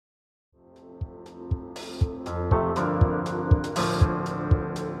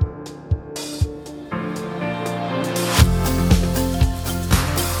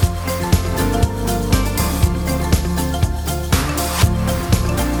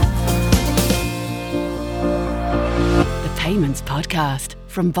Payments Podcast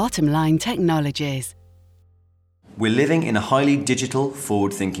from Bottomline Technologies. We're living in a highly digital,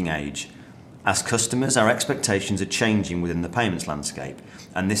 forward-thinking age. As customers, our expectations are changing within the payments landscape,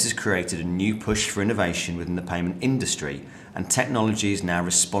 and this has created a new push for innovation within the payment industry, and technology is now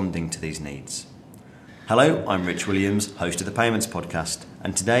responding to these needs. Hello, I'm Rich Williams, host of the Payments Podcast,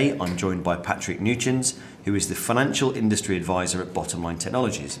 and today I'm joined by Patrick Newchens, who is the Financial Industry Advisor at Bottomline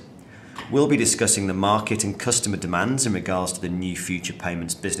Technologies. We'll be discussing the market and customer demands in regards to the new future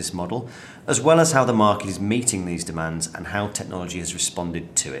payments business model, as well as how the market is meeting these demands and how technology has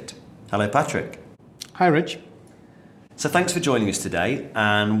responded to it. Hello, Patrick. Hi, Rich. So thanks for joining us today.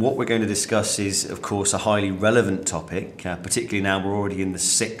 And what we're going to discuss is, of course, a highly relevant topic, particularly now we're already in the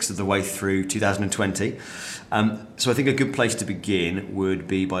sixth of the way through 2020. So I think a good place to begin would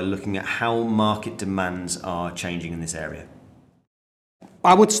be by looking at how market demands are changing in this area.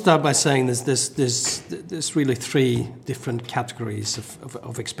 I would start by saying there's really three different categories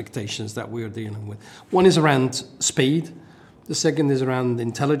of expectations that we're dealing with. One is around speed, the second is around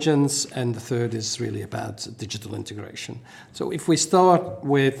intelligence, and the third is really about digital integration. So if we start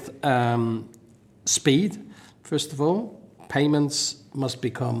with speed, first of all, payments must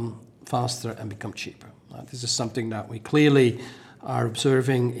become faster and become cheaper. This is something that we clearly are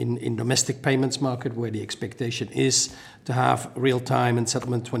observing in domestic payments market, where the expectation is to have real-time and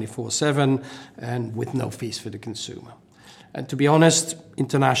settlement 24/7 and with no fees for the consumer. And to be honest,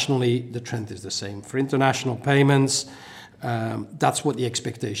 internationally, the trend is the same. For international payments, that's what the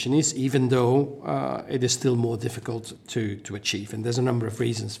expectation is, even though it is still more difficult to achieve. And there's a number of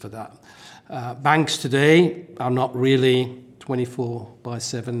reasons for that. Banks today are not really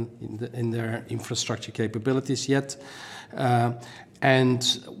 24/7 in their infrastructure capabilities yet. And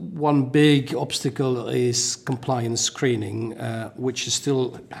one big obstacle is compliance screening, which is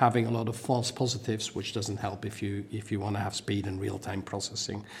still having a lot of false positives, which doesn't help if you want to have speed and real-time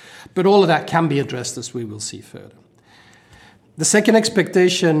processing. But all of that can be addressed, as we will see further. The second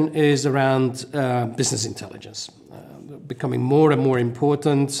expectation is around business intelligence, becoming more and more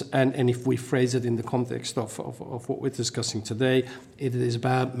important. And if we phrase it in the context of what we're discussing today, it is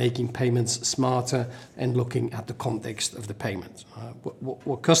about making payments smarter and looking at the context of the payment.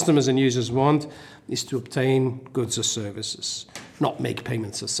 What customers and users want is to obtain goods or services, not make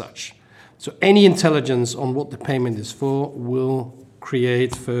payments as such. So any intelligence on what the payment is for will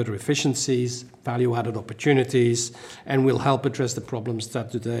create further efficiencies, value-added opportunities, and will help address the problems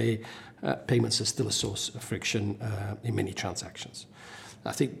that today payments are still a source of friction in many transactions.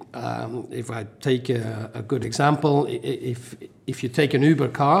 I think if I take a good example, if you take an Uber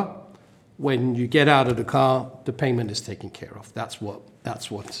car, when you get out of the car, the payment is taken care of. That's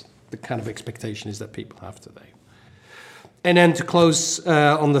what the kind of expectation is that people have today. And then to close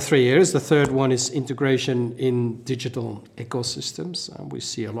on the 3 years, the third one is integration in digital ecosystems. We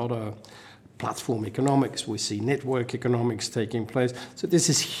see a lot of platform economics, we see network economics taking place. So this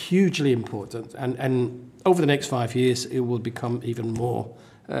is hugely important. And over the next 5 years, it will become even more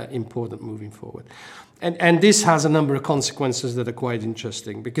important moving forward. And this has a number of consequences that are quite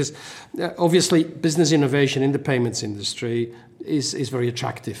interesting, because obviously business innovation in the payments industry is very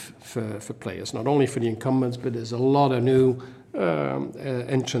attractive for players, not only for the incumbents, but there's a lot of new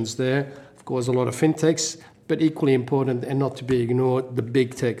entrants there. Of course, a lot of fintechs, but equally important and not to be ignored, the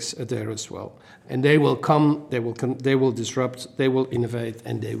big techs are there as well. And they will come, they will disrupt, they will innovate,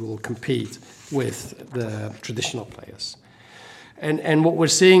 and they will compete with the traditional players. And what we're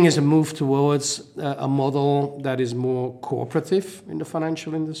seeing is a move towards a model that is more cooperative in the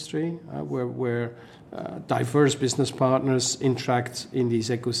financial industry, where diverse business partners interact in these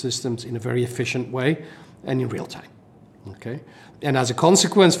ecosystems in a very efficient way and in real time. Okay, and as a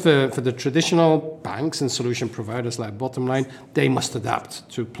consequence for the traditional banks and solution providers like Bottomline, they must adapt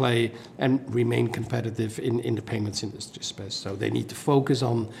to play and remain competitive in the payments industry space. So they need to focus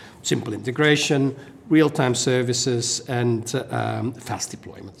on simple integration, real-time services, and fast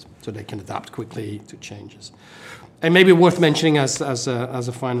deployment, so they can adapt quickly to changes. And maybe worth mentioning as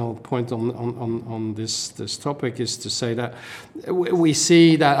a final point on this topic is to say that we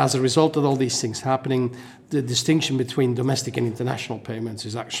see that as a result of all these things happening, the distinction between domestic and international payments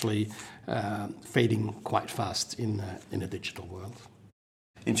is actually fading quite fast in a digital world.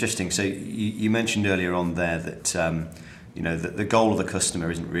 Interesting. So you mentioned earlier on there that that the goal of the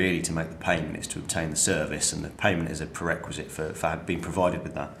customer isn't really to make the payment; it's to obtain the service, and the payment is a prerequisite for being provided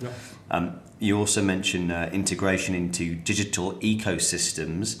with that. Yeah. You also mentioned integration into digital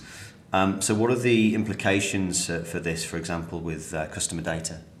ecosystems. So what are the implications for this, for example, with customer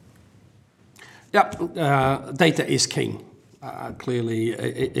data? Yeah, data is king. Clearly,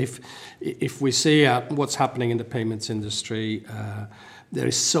 if we see what's happening in the payments industry, there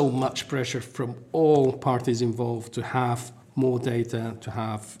is so much pressure from all parties involved to have more data, to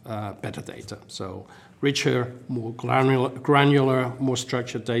have better data. So richer, more granular, more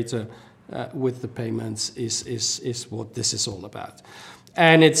structured data with the payments is what this is all about.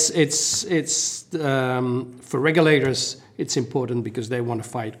 And it's for regulators, it's important because they want to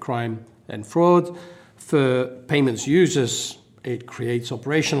fight crime and fraud. For payments users, it creates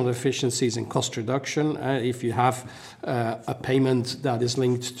operational efficiencies and cost reduction. If you have a payment that is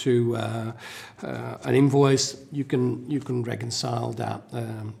linked to an invoice, you can reconcile that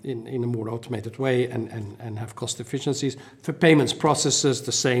in a more automated way and have cost efficiencies. For payments processors,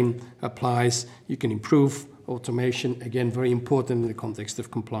 the same applies. You can improve automation, again, very important in the context of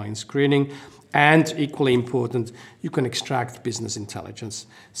compliance screening. And equally important, you can extract business intelligence,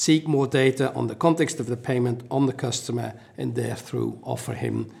 seek more data on the context of the payment, on the customer, and therefore offer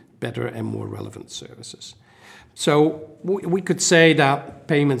him better and more relevant services. So we could say that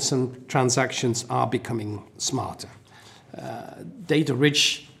payments and transactions are becoming smarter.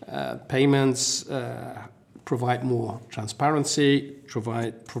 Data-rich payments provide more transparency,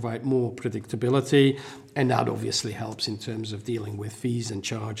 provide more predictability, and that obviously helps in terms of dealing with fees and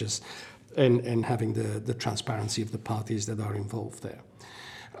charges and having the transparency of the parties that are involved there.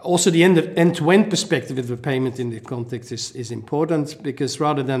 Also, the end-to-end perspective of the payment in the context is important because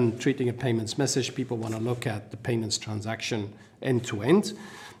rather than treating a payments message, people want to look at the payments transaction end-to-end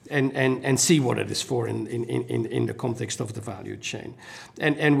and see what it is for in the context of the value chain.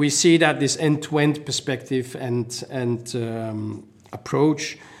 And we see that this end-to-end perspective and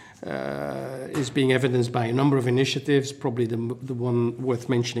approach is being evidenced by a number of initiatives. Probably the one worth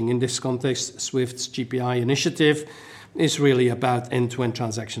mentioning in this context, SWIFT's GPI initiative, is really about end-to-end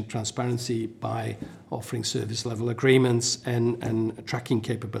transaction transparency by offering service-level agreements and tracking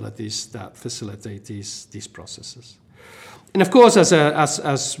capabilities that facilitate these processes. And of course,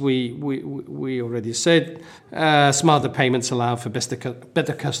 as we already said, smarter payments allow for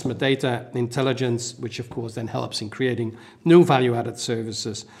better customer data intelligence, which of course then helps in creating new value-added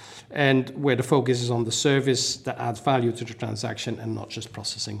services, and where the focus is on the service that adds value to the transaction and not just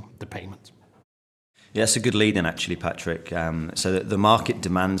processing the payment. Yeah, that's a good lead in actually, Patrick. So the market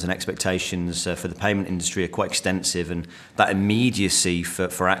demands and expectations for the payment industry are quite extensive, and that immediacy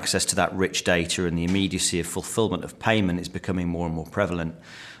for access to that rich data and the immediacy of fulfillment of payment is becoming more and more prevalent,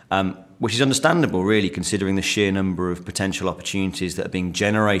 which is understandable really considering the sheer number of potential opportunities that are being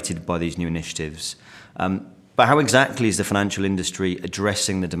generated by these new initiatives. But how exactly is the financial industry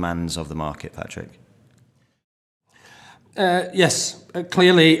addressing the demands of the market, Patrick? Yes,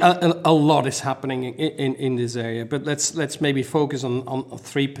 clearly a lot is happening in this area, but let's maybe focus on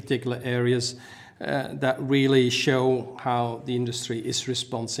three particular areas that really show how the industry is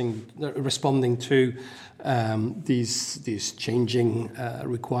responding to these changing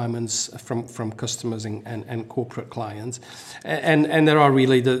requirements from customers and corporate clients. And there are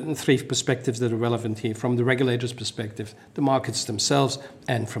really the three perspectives that are relevant here, from the regulator's perspective, the markets themselves,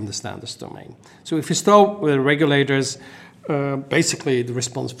 and from the standards domain. So if we start with the regulators, basically the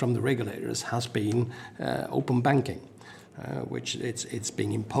response from the regulators has been open banking, which it's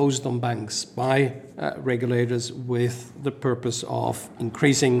being imposed on banks by regulators with the purpose of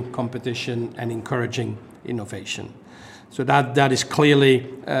increasing competition and encouraging innovation. So that is clearly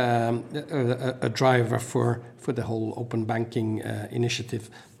a driver for the whole open banking initiative,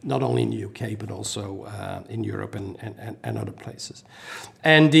 not only in the UK but also in Europe and other places.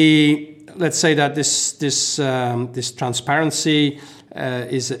 And let's say that this transparency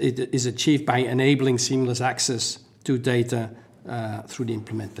is achieved by enabling seamless access to data through the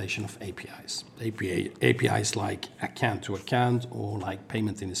implementation of APIs. APIs like account to account or like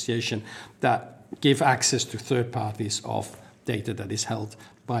payment initiation that give access to third parties of data that is held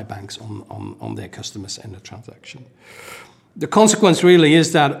by banks on their customers and the transaction. The consequence really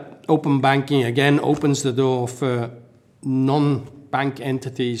is that open banking again opens the door for non-bank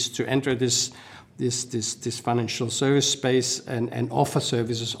entities to enter this financial service space and offer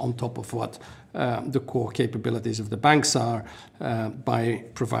services on top of what the core capabilities of the banks are by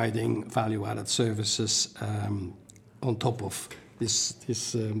providing value-added services on top of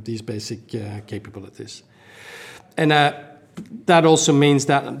these basic capabilities. And that also means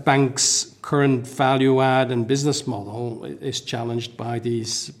that banks' current value add and business model is challenged by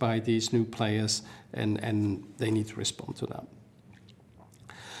these new players, and they need to respond to that.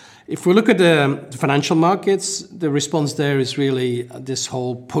 If we look at the financial markets, the response there is really this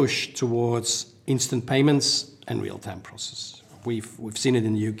whole push towards instant payments and real-time process. We've seen it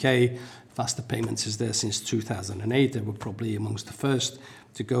in the UK. Faster Payments is there since 2008. They were probably amongst the first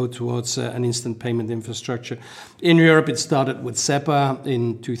to go towards an instant payment infrastructure. In Europe, it started with SEPA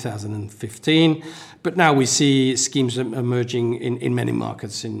in 2015, but now we see schemes emerging in many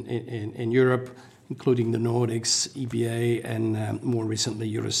markets in Europe, including the Nordics, EBA, and more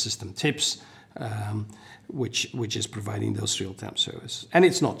recently Eurosystem TIPS, which is providing those real-time services. And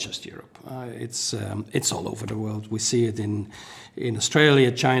it's not just Europe. It's all over the world. We see it in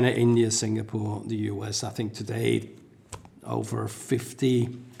Australia, China, India, Singapore, the US. I think today over 50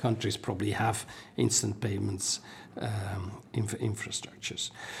 countries probably have instant payments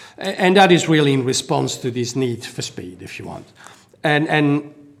infrastructures. And that is really in response to this need for speed, if you want. And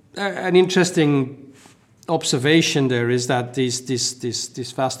an interesting observation there is that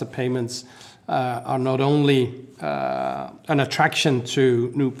these faster payments are not only an attraction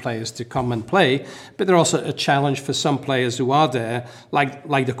to new players to come and play, but they're also a challenge for some players who are there,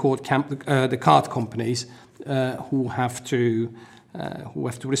 like the card companies, who have to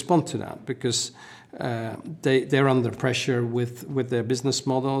respond to that, because they're under pressure with their business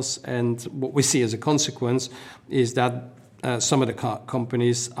models, and what we see as a consequence is that some of the card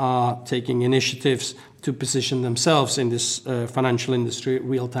companies are taking initiatives to position themselves in this financial industry,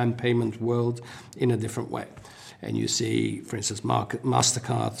 real-time payment world in a different way. And you see, for instance,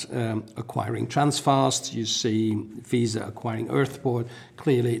 MasterCard acquiring Transfast. You see Visa acquiring Earthport.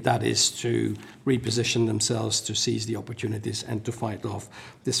 Clearly, that is to reposition themselves to seize the opportunities and to fight off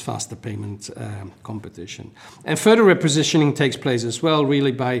this faster payment competition. And further repositioning takes place as well,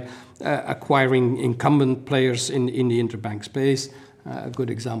 really by acquiring incumbent players in the interbank space. A good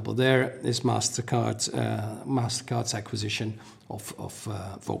example there is MasterCard's acquisition of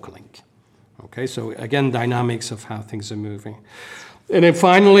Vocalink. Okay, so again, dynamics of how things are moving. And then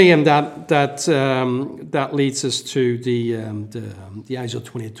finally, and that leads us to the ISO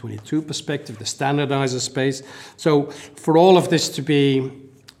 2022 perspective, the standardizer space. So for all of this to be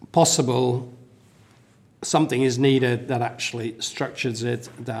possible, something is needed that actually structures it,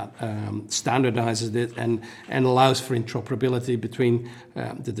 that standardizes it, and allows for interoperability between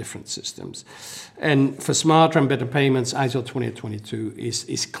the different systems. And for smarter and better payments, ISO 2022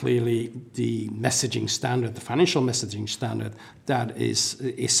 is clearly the messaging standard, the financial messaging standard that is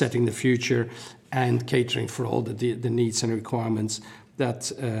setting the future and catering for all the needs and requirements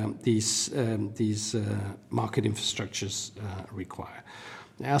that these market infrastructures require.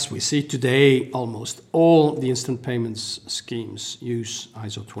 As we see today, almost all the instant payments schemes use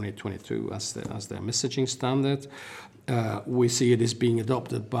ISO 2022 as their messaging standard. We see it is being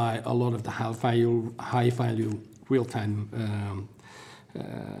adopted by a lot of the high-value real-time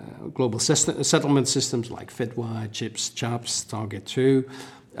global settlement systems like Fedwire, CHIPS, CHAPS, Target2.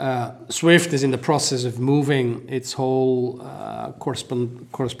 SWIFT is in the process of moving its whole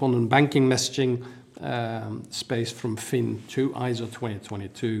correspondent banking messaging space from FIN to ISO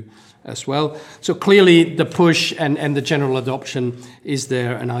 2022 as well. So clearly the push and the general adoption is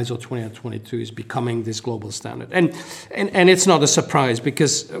there, and ISO 2022 is becoming this global standard. And it's not a surprise,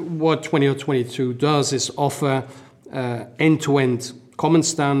 because what 2022 does is offer end-to-end common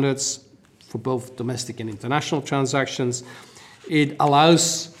standards for both domestic and international transactions. It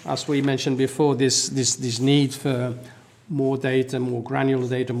allows, as we mentioned before, this need for more data, more granular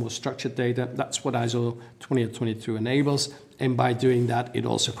data, more structured data. That's what ISO 2022 enables. And by doing that, it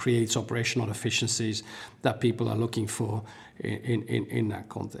also creates operational efficiencies that people are looking for in that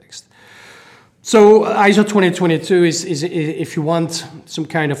context. So ISO 2022 is, if you want, some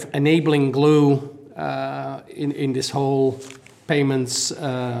kind of enabling glue in this whole payments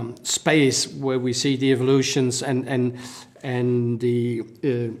space, where we see the evolutions and the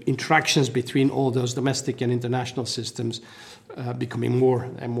interactions between all those domestic and international systems becoming more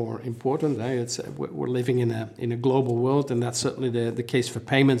and more important. We're living in a global world, and that's certainly the case for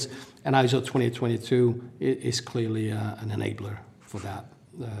payments. And ISO 2022 is clearly an enabler for that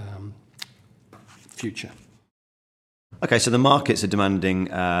future. Okay, so the markets are demanding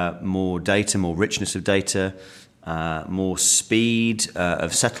more data, more richness of data, more speed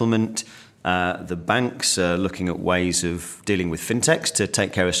of settlement. The banks are looking at ways of dealing with fintechs to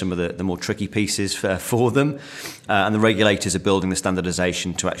take care of some of the more tricky pieces for them. And the regulators are building the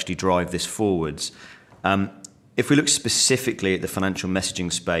standardization to actually drive this forwards. If we look specifically at the financial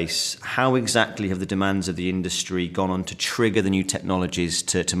messaging space, how exactly have the demands of the industry gone on to trigger the new technologies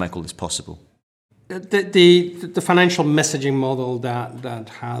to make all this possible? The financial messaging model that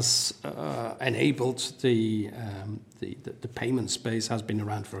has enabled the payment space has been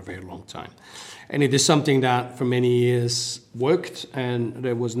around for a very long time. And it is something that for many years worked, and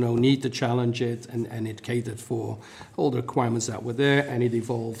there was no need to challenge it, and it catered for all the requirements that were there, and it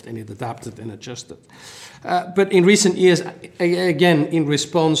evolved, and it adapted and adjusted. But in recent years, again, in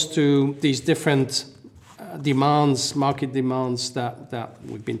response to these different demands, market demands that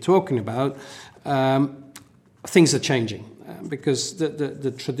we've been talking about, things are changing because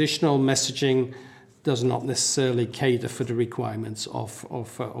the traditional messaging does not necessarily cater for the requirements of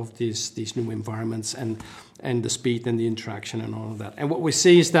these new environments and the speed and the interaction and all of that. And what we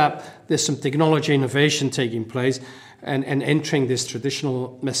see is that there's some technology innovation taking place and entering this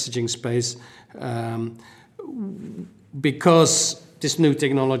traditional messaging space because this new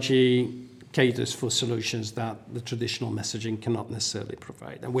technology caters for solutions that the traditional messaging cannot necessarily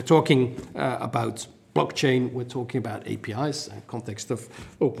provide. And we're talking about blockchain, we're talking about APIs, in the context of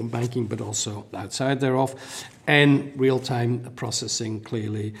open banking, but also outside thereof, and real-time processing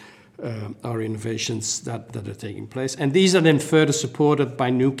clearly are innovations that are taking place. And these are then further supported by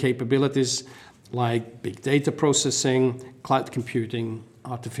new capabilities like big data processing, cloud computing,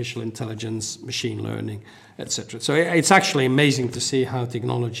 artificial intelligence, machine learning, etc. So it's actually amazing to see how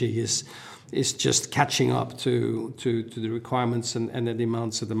technology is just catching up to the requirements and the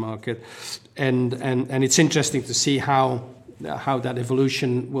demands of the market, and it's interesting to see how that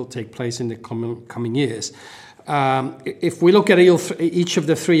evolution will take place in the coming years. If we look at each of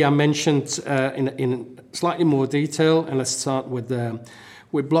the three I mentioned in slightly more detail, and let's start with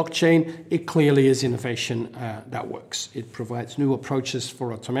blockchain, it clearly is innovation that works. It provides new approaches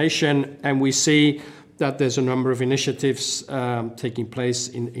for automation, and we see that there's a number of initiatives taking place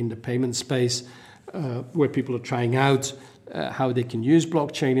in the payment space where people are trying out how they can use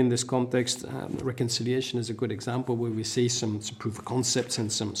blockchain in this context. Reconciliation is a good example where we see some proof of concepts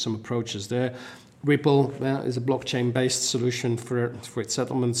and some approaches there. Ripple is a blockchain-based solution for its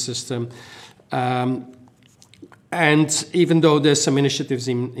settlement system. And even though there's some initiatives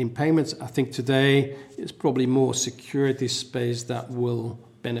in payments, I think today it's probably more security space that will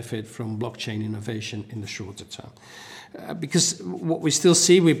benefit from blockchain innovation in the shorter term. Because what we still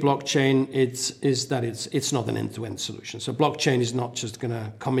see with blockchain is that it's not an end-to-end solution. So blockchain is not just going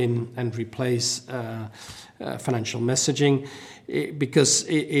to come in and replace financial messaging because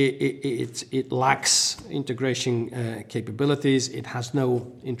it lacks integration capabilities, it has no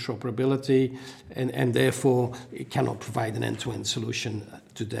interoperability, and therefore it cannot provide an end-to-end solution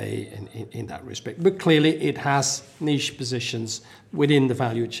today in that respect. But clearly it has niche positions within the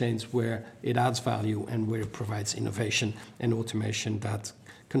value chains where it adds value and where it provides innovation and automation that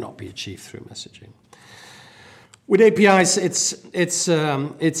cannot be achieved through messaging. With APIs, it's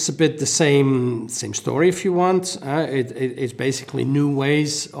a bit the same story, if you want. It's basically new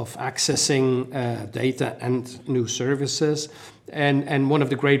ways of accessing data and new services. And one of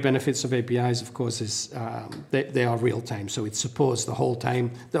the great benefits of APIs, of course, is they are real time. So it supports the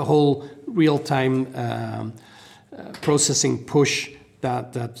whole real time processing push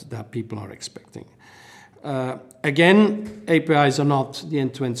that people are expecting. Again, APIs are not the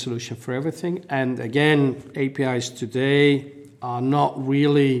end-to-end solution for everything. And again, APIs today are not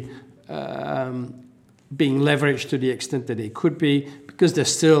really being leveraged to the extent that they could be because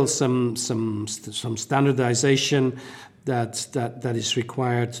there's still some standardization that is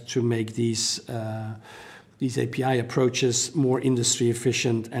required to make these API approaches more industry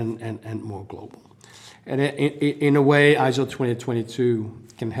efficient and more global. And in a way, ISO 2022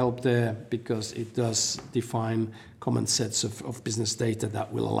 can help there because it does define common sets of business data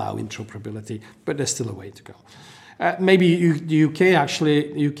that will allow interoperability, but there's still a way to go. Maybe the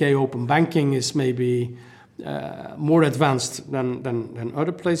UK open banking is maybe more advanced than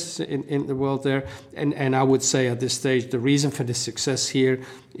other places in the world there. And I would say at this stage, the reason for the success here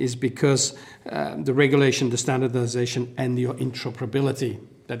is because the regulation, the standardization, and the interoperability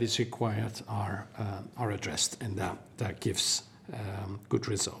that is required are addressed, and that gives good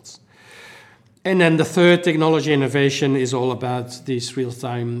results. And then the third technology innovation is all about these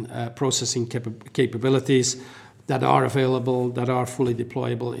real-time processing capabilities that are available, that are fully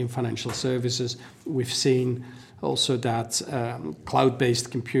deployable in financial services. We've seen also that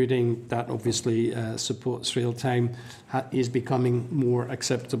cloud-based computing that obviously supports real-time is becoming more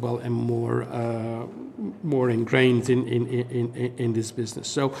acceptable and more ingrained in this business.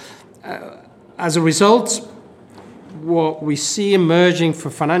 So as a result, what we see emerging for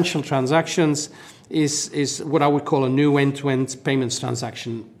financial transactions is what I would call a new end-to-end payments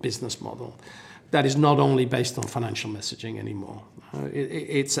transaction business model that is not only based on financial messaging anymore.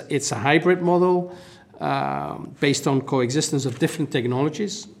 It's a hybrid model based on coexistence of different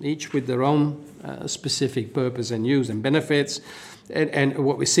technologies, each with their own specific purpose and use and benefits. And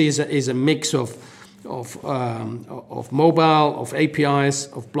what we see is a mix of mobile, of APIs,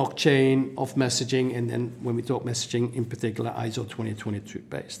 of blockchain, of messaging, and then when we talk messaging, in particular, ISO 2022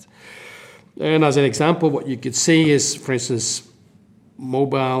 based. And as an example, what you could see is, for instance,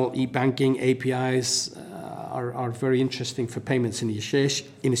 mobile e-banking APIs are very interesting for payments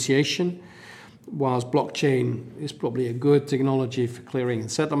initiation, whilst blockchain is probably a good technology for clearing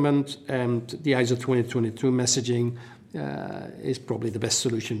and settlement, and the ISO 2022 messaging is probably the best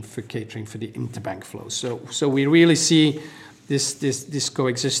solution for catering for the interbank flows. So we really see this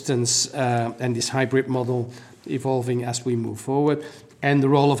coexistence and this hybrid model evolving as we move forward. And the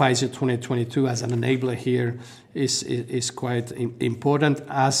role of ISO 2022 as an enabler here is quite important,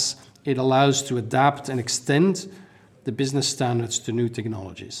 as it allows to adapt and extend the business standards to new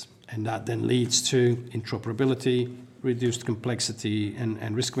technologies. And that then leads to interoperability, reduced complexity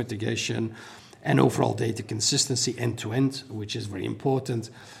and risk mitigation, and overall data consistency end-to-end, which is very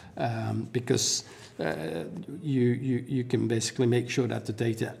important because you can basically make sure that the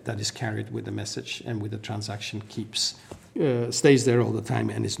data that is carried with the message and with the transaction stays there all the time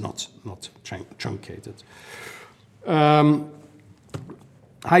and is not truncated.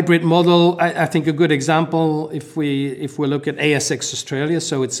 Hybrid model, I think a good example, if we look at ASX Australia,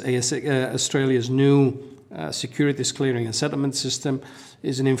 so it's Australia's new securities clearing and settlement system,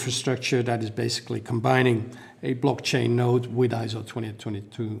 is an infrastructure that is basically combining a blockchain node with ISO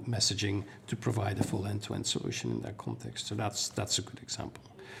 2022 messaging to provide a full end-to-end solution in that context. So that's a good example.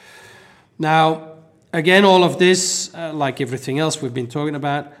 Now, again, all of this, like everything else we've been talking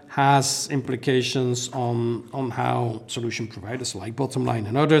about, has implications on how solution providers like Bottomline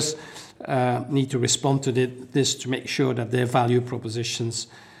and others need to respond to this to make sure that their value propositions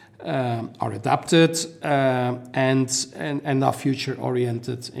are adapted and are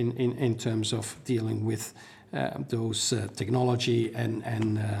future-oriented in terms of dealing with those technology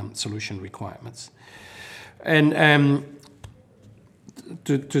and solution requirements. And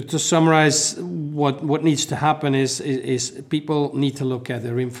to summarize, what needs to happen is people need to look at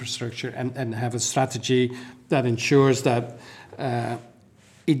their infrastructure and have a strategy that ensures that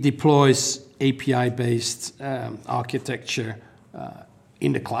it deploys API-based architecture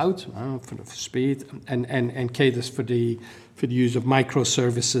in the cloud for speed and caters for the use of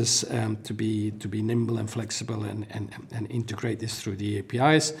microservices to be nimble and flexible and integrate this through the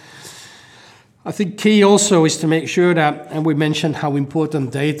APIs. I think key also is to make sure that, and we mentioned how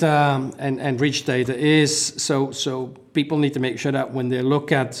important data and rich data is, so people need to make sure that when they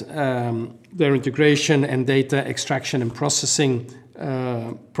look at their integration and data extraction and processing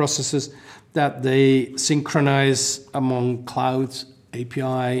processes, that they synchronize among clouds,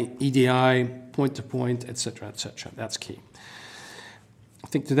 API, EDI, point-to-point, etc., etc. That's key. I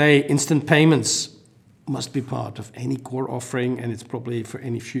think today instant payments must be part of any core offering, and it's probably for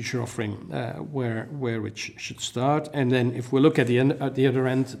any future offering where it should start. And then if we look at the other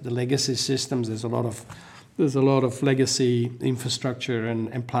end, the legacy systems, there's a lot of legacy infrastructure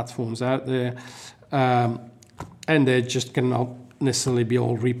and platforms out there, and they just cannot necessarily be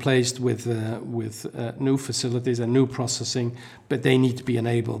all replaced with new facilities and new processing, but they need to be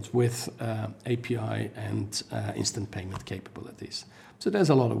enabled with API and instant payment capabilities. So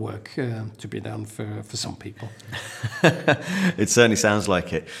there's a lot of work to be done for some people. It certainly sounds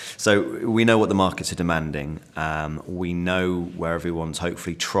like it. So we know what the markets are demanding. We know where everyone's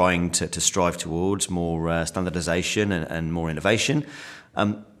hopefully trying to strive towards more standardization and more innovation.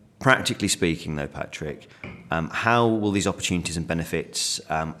 Practically speaking, though, Patrick, how will these opportunities and benefits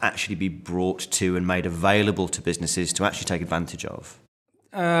actually be brought to and made available to businesses to actually take advantage of?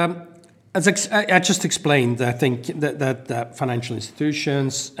 As I just explained, I think that financial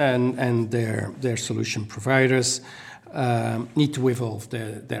institutions and their solution providers need to evolve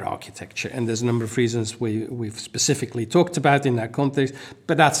their architecture, and there's a number of reasons we've specifically talked about in that context.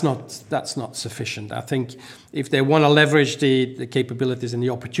 But that's not sufficient. I think if they want to leverage the capabilities and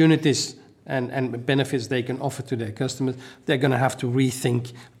the opportunities and benefits they can offer to their customers, they're going to have to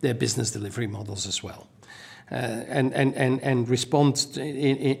rethink their business delivery models as well. And respond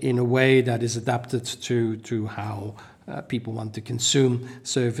in a way that is adapted to how people want to consume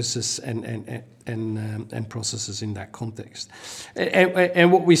services and processes in that context.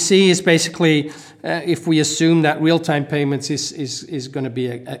 And what we see is basically, if we assume that real-time payments is going to be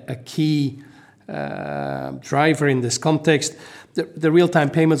a key driver in this context, the real-time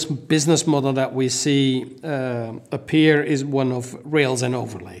payments business model that we see appear is one of rails and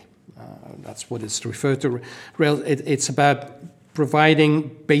overlay. That's what it's referred to. Rails. It's about providing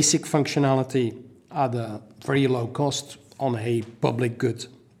basic functionality at a very low cost on a public good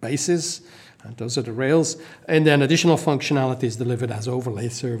basis. And those are the rails. And then additional functionality is delivered as overlay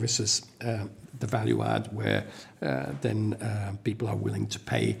services, the value add, where then people are willing to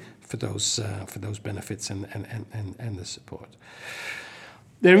pay for those benefits and the support.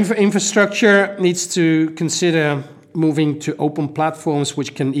 The infrastructure needs to consider moving to open platforms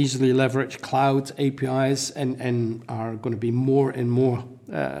which can easily leverage cloud APIs and are going to be more and more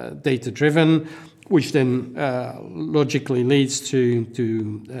data-driven, which then logically leads to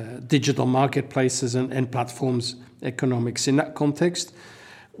digital marketplaces and platforms economics in that context,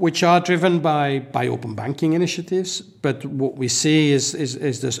 which are driven by open banking initiatives. But what we see is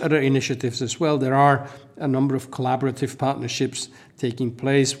there's other initiatives as well. There are a number of collaborative partnerships taking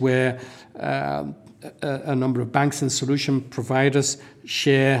place where a number of banks and solution providers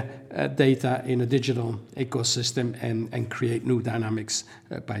share data in a digital ecosystem and create new dynamics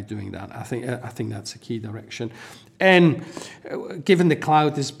by doing that. I think that's a key direction. And given the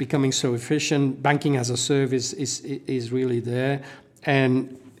cloud is becoming so efficient, banking as a service is really there.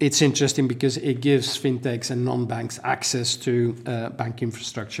 And it's interesting because it gives fintechs and non-banks access to bank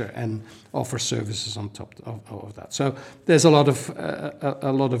infrastructure and offer services on top of that. So there's a lot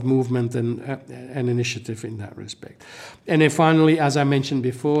of movement and initiative in that respect. And then finally, as I mentioned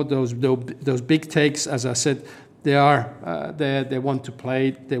before, those big takes, as I said, they are they want to play.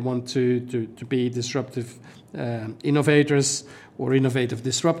 They want to be disruptive innovators or innovative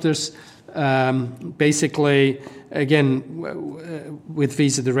disruptors. Basically, again, with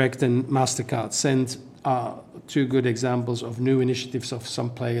Visa Direct and MasterCard Send are two good examples of new initiatives of some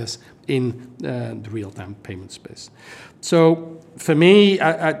players in the real-time payment space. So for me,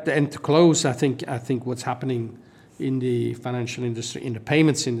 and to close, I think what's happening in the financial industry, in the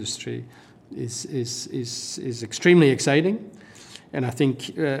payments industry, is extremely exciting. And I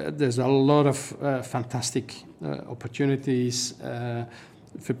think there's a lot of fantastic opportunities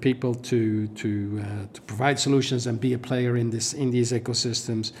for people to provide solutions and be a player in these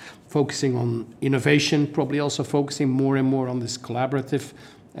ecosystems, focusing on innovation, probably also focusing more and more on this collaborative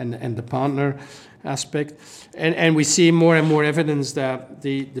and the partner aspect. And we see more and more evidence that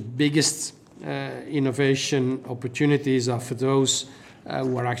the biggest innovation opportunities are for those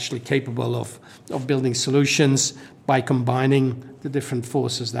who are actually capable of building solutions by combining the different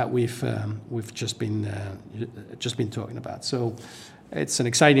forces that we've just been talking about. So it's an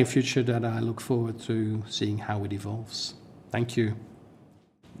exciting future that I look forward to seeing how it evolves. Thank you.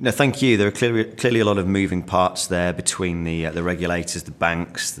 No, thank you. There are clearly a lot of moving parts there between the regulators, the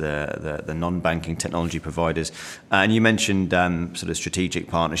banks, the non-banking technology providers. And you mentioned sort of strategic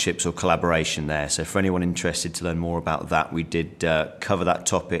partnerships or collaboration there. So for anyone interested to learn more about that, we did cover that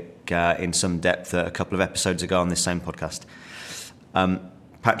topic in some depth a couple of episodes ago on this same podcast.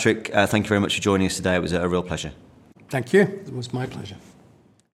 Patrick, thank you very much for joining us today. It was a real pleasure. Thank you. It was my pleasure.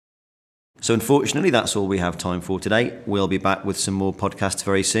 So unfortunately, that's all we have time for today. We'll be back with some more podcasts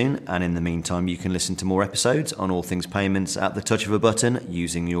very soon. And in the meantime, you can listen to more episodes on all things payments at the touch of a button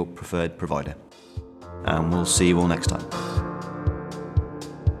using your preferred provider. And we'll see you all next time.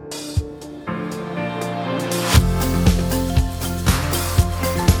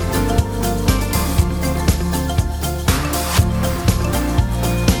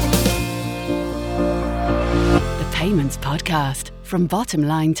 Payments Podcast from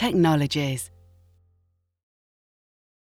Bottomline Technologies.